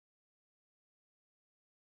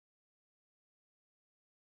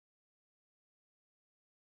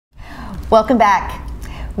Welcome back.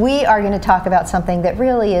 We are going to talk about something that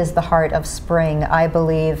really is the heart of spring. I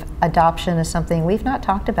believe adoption is something we've not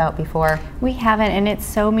talked about before. We haven't, and it's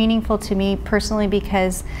so meaningful to me personally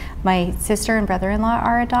because my sister and brother-in-law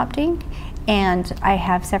are adopting, and I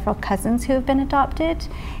have several cousins who have been adopted,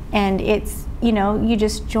 and it's, you know, you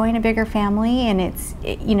just join a bigger family, and it's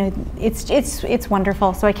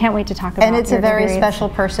wonderful. So I can't wait to talk about it. And it's a very special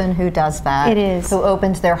person who does that. It is. Who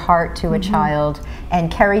opens their heart to a child. And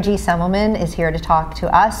Keri G. Semmelman is here to talk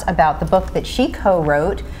to us about the book that she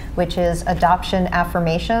co-wrote, which is Adoption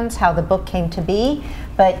Affirmations, How the Book Came to Be.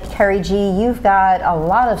 But Keri G., you've got a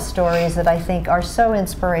lot of stories that I think are so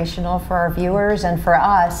inspirational for our viewers and for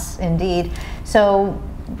us, indeed. So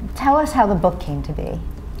tell us how the book came to be.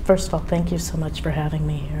 First of all, thank you so much for having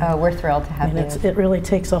me here. Oh, we're thrilled to have you. It really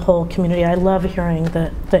takes a whole community. I love hearing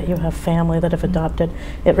that you have family that have adopted.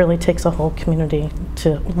 It really takes a whole community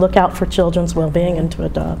to look out for children's well-being and to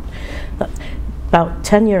adopt. About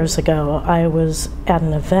 10 years ago, I was at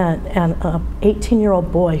an event, and an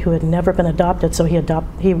 18-year-old boy who had never been adopted, so he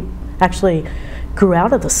actually grew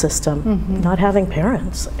out of the system, not having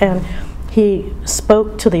parents. And he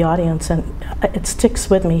spoke to the audience, and it sticks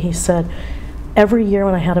with me. He said, every year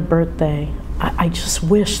when I had a birthday, I just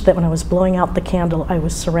wished that when I was blowing out the candle, I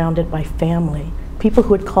was surrounded by family, people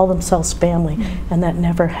who would call themselves family, and that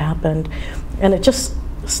never happened. And it just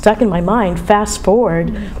stuck in my mind. Fast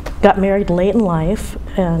forward, got married late in life,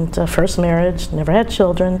 and first marriage, never had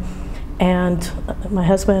children, and my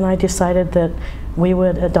husband and I decided that we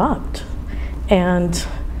would adopt. And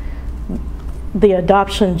the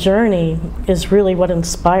adoption journey is really what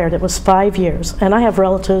inspired. It was 5 years, and I have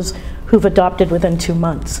relatives who've adopted within 2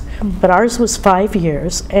 months, but ours was 5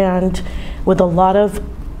 years, and with a lot of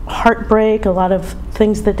heartbreak, a lot of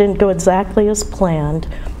things that didn't go exactly as planned.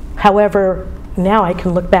 However, now I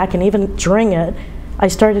can look back, and even during it, I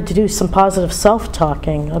started to do some positive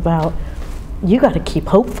self-talking about, you got to keep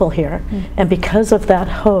hopeful here. And because of that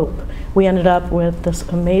hope, we ended up with this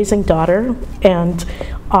amazing daughter, and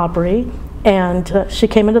Aubrey, and she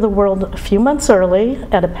came into the world a few months early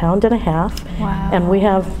at 1.5 pounds. Wow. And we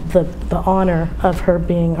have the honor of her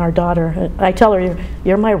being our daughter. I tell her,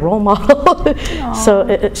 you're my role model.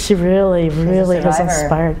 So she really has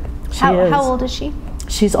inspired. How old is she?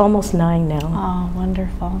 She's almost 9 now. Oh,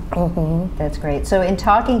 wonderful. That's great. So in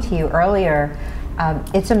talking to you earlier,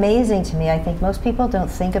 it's amazing to me. I think most people don't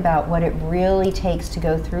think about what it really takes to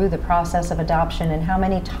go through the process of adoption, and how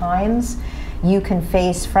many times you can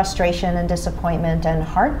face frustration and disappointment and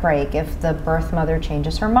heartbreak if the birth mother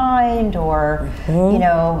changes her mind, or you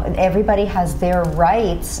know, everybody has their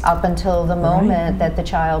rights up until the moment that the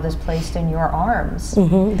child is placed in your arms.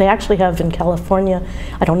 They actually have in California,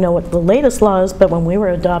 I don't know what the latest law is, but when we were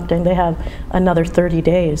adopting, they have another 30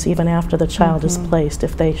 days even after the child is placed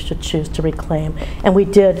if they should choose to reclaim. And we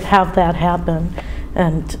did have that happen,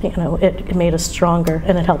 and you know, it made us stronger,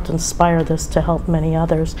 and it helped inspire this to help many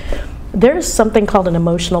others. There's something called an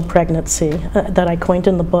emotional pregnancy that I coined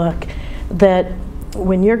in the book, that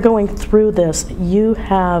when you're going through this, you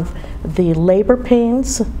have the labor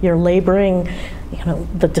pains, you're laboring, you know,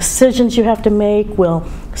 the decisions you have to make. Will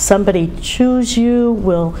somebody choose you?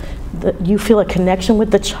 Will you feel a connection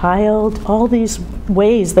with the child? All these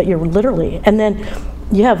ways that you're literally, and then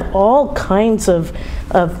you have all kinds of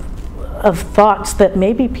thoughts that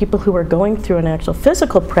maybe people who are going through an actual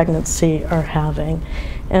physical pregnancy are having.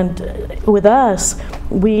 And with us,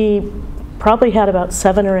 we probably had about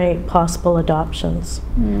 7 or 8 possible adoptions.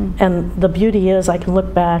 And the beauty is I can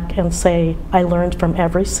look back and say I learned from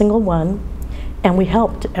every single one, and we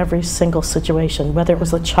helped every single situation, whether it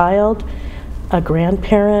was a child, a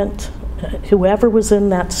grandparent, whoever was in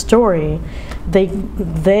that story,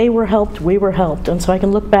 they were helped, we were helped. And so I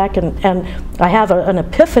can look back, and I have an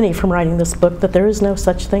epiphany from writing this book that there is no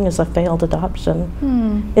such thing as a failed adoption.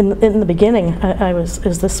 In the beginning, I was,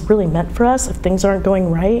 is this really meant for us? If things aren't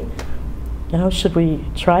going right, you know, should we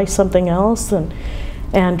try something else?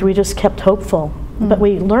 And we just kept hopeful. But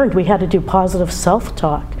we learned we had to do positive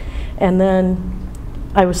self-talk. And then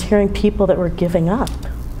I was hearing people that were giving up.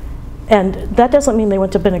 And that doesn't mean they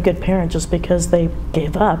wouldn't have been a good parent just because they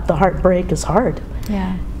gave up. The heartbreak is hard.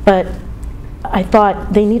 Yeah. But I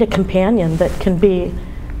thought they need a companion that can be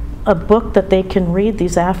a book that they can read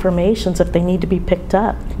these affirmations if they need to be picked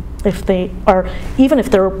up. If they are, even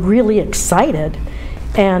if they're really excited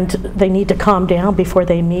and they need to calm down before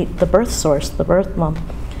they meet the birth source, the birth mom.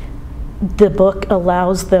 The book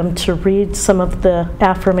allows them to read some of the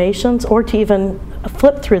affirmations, or to even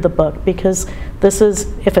flip through the book, because this is,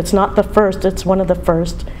 if it's not the first, it's one of the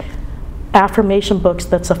first affirmation books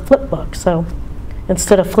that's a flip book. So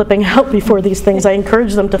instead of flipping out before these things, I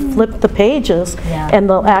encourage them to flip the pages, and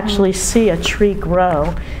they'll actually see a tree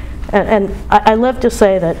grow. And I love to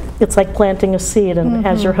say that it's like planting a seed, and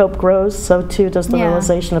as your hope grows, so too does the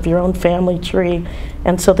realization of your own family tree,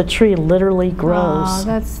 and so the tree literally grows.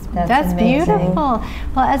 Oh, that's beautiful.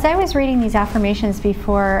 Well, as I was reading these affirmations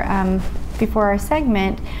before our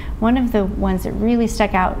segment, one of the ones that really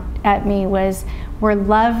stuck out at me was, we're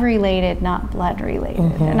love related, not blood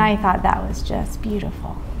related, and I thought that was just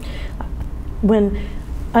beautiful. When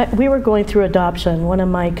we were going through adoption, one of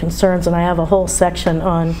my concerns, and I have a whole section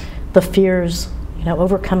on the fears,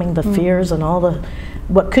 overcoming the fears and all the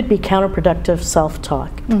what could be counterproductive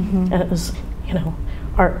self-talk. And it was,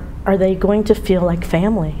 are they going to feel like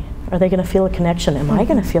family? Are they going to feel a connection? Am I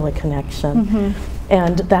going to feel a connection?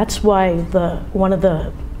 And that's why one of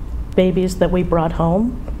the babies that we brought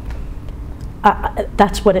home,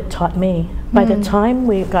 that's what it taught me. By the time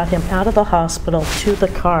we got him out of the hospital to the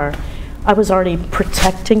car, I was already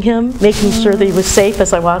protecting him, making sure that he was safe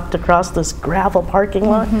as I walked across this gravel parking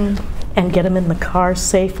lot and get him in the car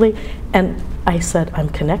safely. And I said, I'm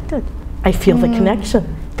connected. I feel the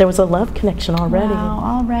connection. There was a love connection already.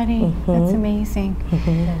 Wow, already. That's amazing.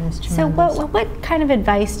 That is tremendous. So what kind of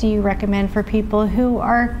advice do you recommend for people who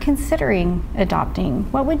are considering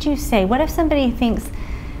adopting? What would you say? What if somebody thinks,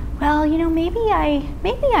 well, maybe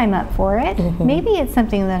I'm up for it. Maybe it's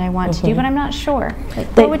something that I want to do, but I'm not sure.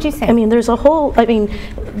 What would you say? I mean, there's a whole,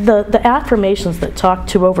 the affirmations that talk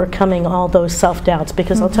to overcoming all those self-doubts,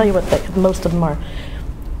 because I'll tell you what most of them are.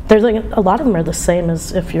 There's a lot of them are the same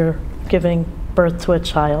as if you're giving birth to a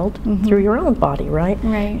child through your own body, right?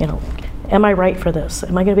 Right. Am I right for this?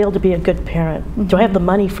 Am I going to be able to be a good parent? Do I have the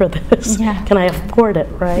money for this? Can I afford it,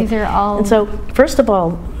 right? These are all... And so, first of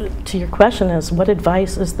all, to your question is, what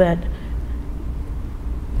advice is that?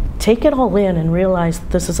 Take it all in and realize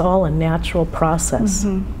that this is all a natural process.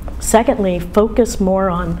 Secondly, focus more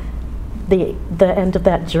on the end of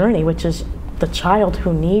that journey, which is the child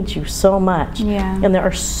who needs you so much. And there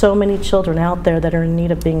are so many children out there that are in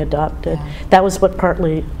need of being adopted. That was what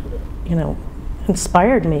partly,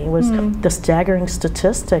 inspired me, was the staggering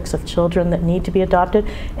statistics of children that need to be adopted,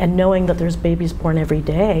 and knowing that there's babies born every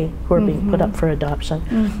day who are being put up for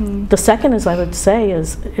adoption. The second is, I would say,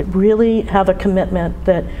 is really have a commitment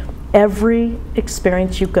that every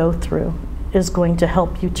experience you go through is going to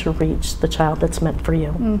help you to reach the child that's meant for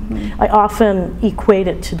you. I often equate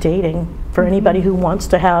it to dating. For anybody who wants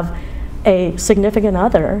to have a significant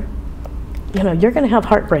other, you're going to have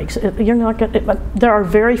heartbreaks. You're not going to, there are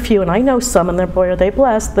very few, and I know some, and boy, are they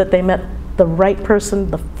blessed that they met the right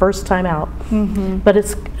person the first time out. But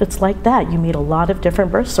it's like that. You meet a lot of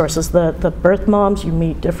different birth sources. The birth moms, you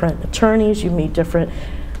meet different attorneys, you meet different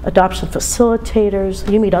adoption facilitators,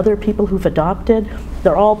 you meet other people who've adopted.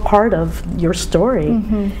 They're all part of your story.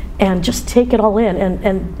 And just take it all in.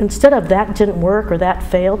 And instead of that didn't work or that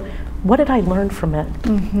failed, what did I learn from it?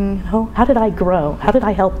 How did I grow? How did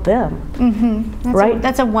I help them? Right?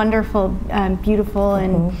 That's a wonderful, beautiful,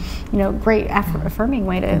 and great affirming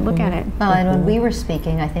way to look at it. Well, and when we were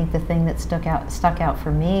speaking, I think the thing that stuck out for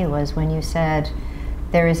me was when you said,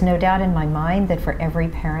 there is no doubt in my mind that for every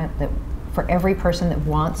person that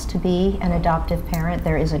wants to be an adoptive parent,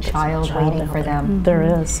 there is a child waiting for them.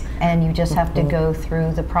 There is. And you just have to go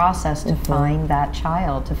through the process to find that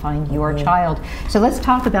child, to find your child. So let's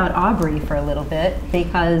talk about Aubrey for a little bit,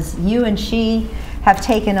 because you and she have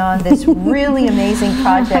taken on this really amazing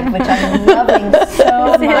project, which I'm loving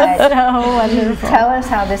so much. It's so wonderful. Tell us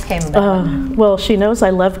how this came about. Well, she knows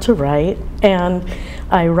I love to write, and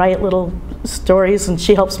I write little stories, and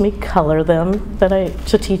she helps me color them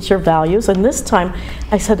to teach her values. And this time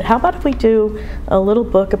I said, how about if we do a little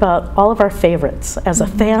book about all of our favorites as a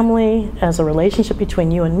family, as a relationship between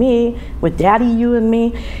you and me, with Daddy, you and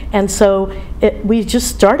me. And so we just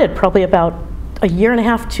started probably about a year and a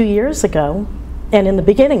half, 2 years ago. And in the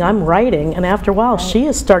beginning, I'm writing, and after a while, she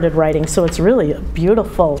has started writing. So it's really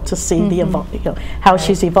beautiful to see how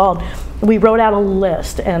she's evolved. We wrote out a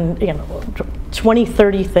list, and 20,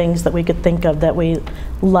 30 things that we could think of that we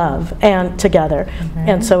love, and together.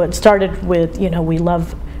 And so it started with, we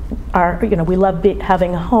love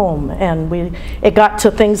having a home, and it got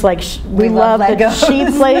to things like we love that she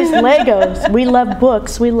plays Legos. We love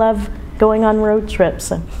books. We love going on road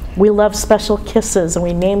trips. we love special kisses, and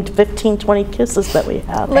we named 15, 20 kisses that we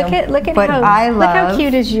have. Look at But look how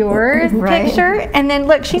cute is your Right. picture, and then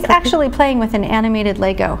look, she's actually playing with an animated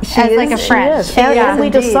Lego as like a is. friend. She is. And we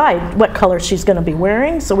indeed. decide what color she's going to be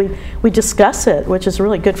wearing, so we discuss it, which is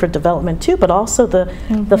really good for development too, but also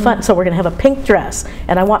the fun. So we're going to have a pink dress,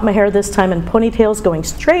 and I want my hair this time in ponytails going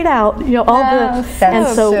straight out, you know, all Oh, the, and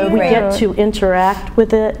so so we great. get to interact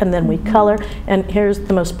with it, and then we color. And here's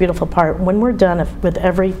the most beautiful part: when we're done with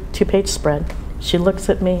every 2-page spread, she looks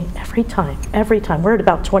at me every time. We're at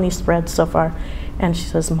about 20 spreads so far, and she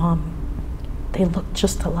says, "Mom, they look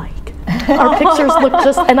just alike. Our pictures look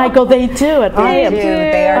just," and I go, "They do." And I am,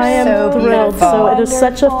 They are I am so thrilled. beautiful. So it is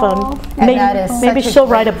such a fun. And that is Maybe such a she'll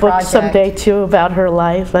write a great book project. someday too about her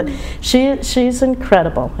life. But she's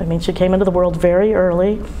incredible. I mean, she came into the world very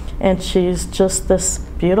early, and she's just this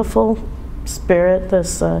beautiful spirit.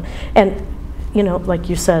 This and. You know, like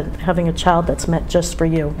you said, having a child that's meant just for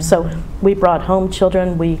you. So we brought home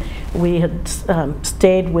children. We had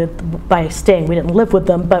stayed with, by staying, we didn't live with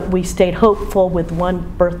them, but we stayed hopeful with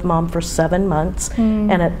one birth mom for 7 months.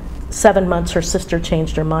 And at 7 months, her sister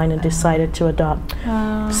changed her mind and decided to adopt.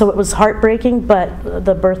 So it was heartbreaking, but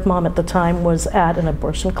the birth mom at the time was at an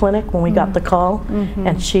abortion clinic when we got the call,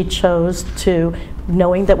 and she chose to,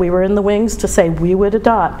 knowing that we were in the wings, to say we would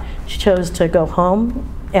adopt. She chose to go home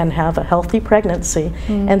and have a healthy pregnancy,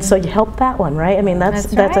 and so you help that one, right? I mean,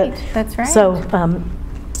 that's right. it. That's right. So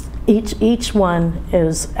each one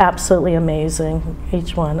is absolutely amazing.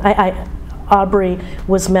 Each one. Aubrey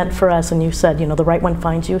was meant for us, and you said, you know, the right one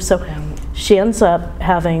finds you. So she ends up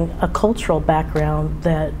having a cultural background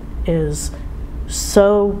that is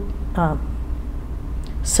so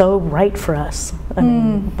so right for us. I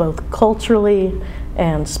mean, both culturally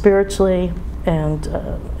and spiritually, and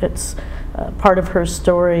it's. Part of her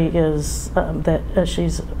story is that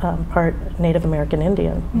she's part Native American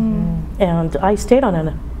Indian. And I stayed on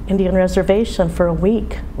an Indian reservation for a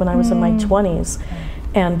week when I was in my 20s,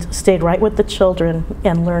 and stayed right with the children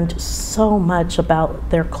and learned so much about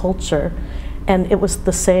their culture. And it was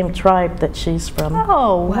the same tribe that she's from.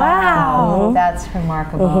 Oh, wow. That's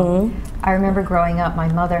remarkable. I remember growing up, my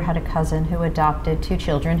mother had a cousin who adopted 2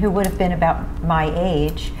 children who would have been about my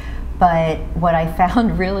age. But what I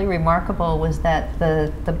found really remarkable was that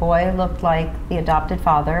the boy looked like the adopted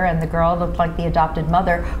father and the girl looked like the adopted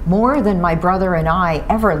mother, more than my brother and I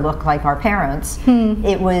ever looked like our parents.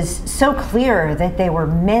 It was so clear that they were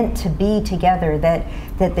meant to be together, that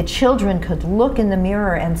the children could look in the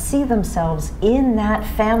mirror and see themselves in that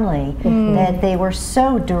family, that they were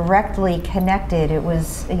so directly connected. It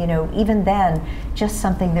was, you know, even then, just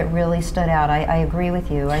something that really stood out. I agree with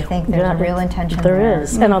you. I think there's a real intention there. There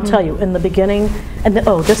is, and I'll tell you, in the beginning, and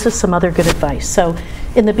this is some other good advice. So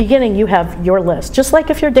in the beginning, you have your list, just like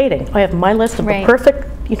if you're dating. I have my list of the perfect,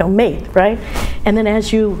 you know, mate, right? And then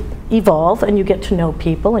as you evolve and you get to know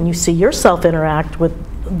people and you see yourself interact with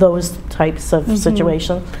those types of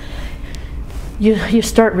situations, you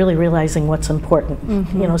start really realizing what's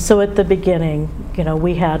important. You know, so at the beginning, you know,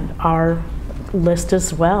 we had our list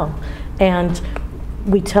as well, and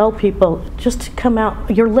we tell people just to come out.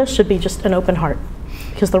 Your list should be just an open heart,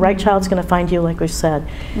 because the right child's going to find you, like we said.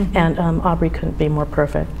 And Aubrey couldn't be more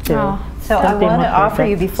perfect too. So I want to offer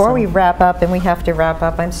you, before we wrap up, and we have to wrap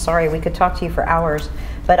up, I'm sorry, we could talk to you for hours,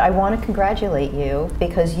 but I want to congratulate you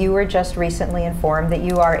because you were just recently informed that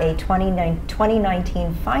you are a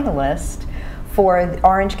 2019 finalist for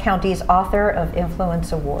Orange County's Author of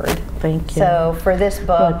Influence Award. Thank you. So for this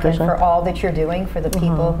book and for all that you're doing for the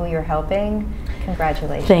people who you're helping,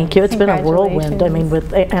 congratulations. Thank you. It's been a whirlwind. I mean,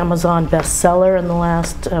 with Amazon bestseller in the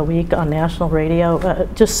last week on national radio,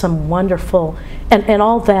 just some wonderful, and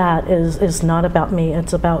all that is not about me.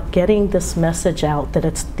 It's about getting this message out that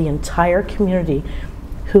it's the entire community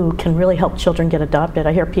who can really help children get adopted.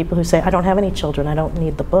 I hear people who say, I don't have any children, I don't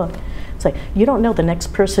need the book. It's like, you don't know the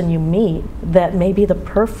next person you meet that may be the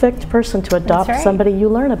perfect person to adopt somebody you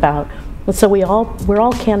learn about. And so we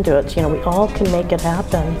all can do it. You know, we all can make it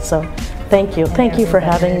happen. So thank you. Thank you for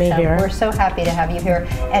having me here. We're so happy to have you here.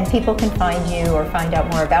 And people can find you or find out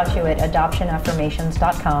more about you at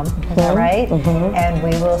adoptionaffirmations.com. Is that right? And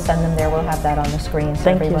we will send them there. We'll have that on the screen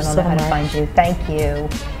so everyone will know how to find you. Thank you.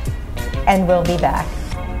 And we'll be back.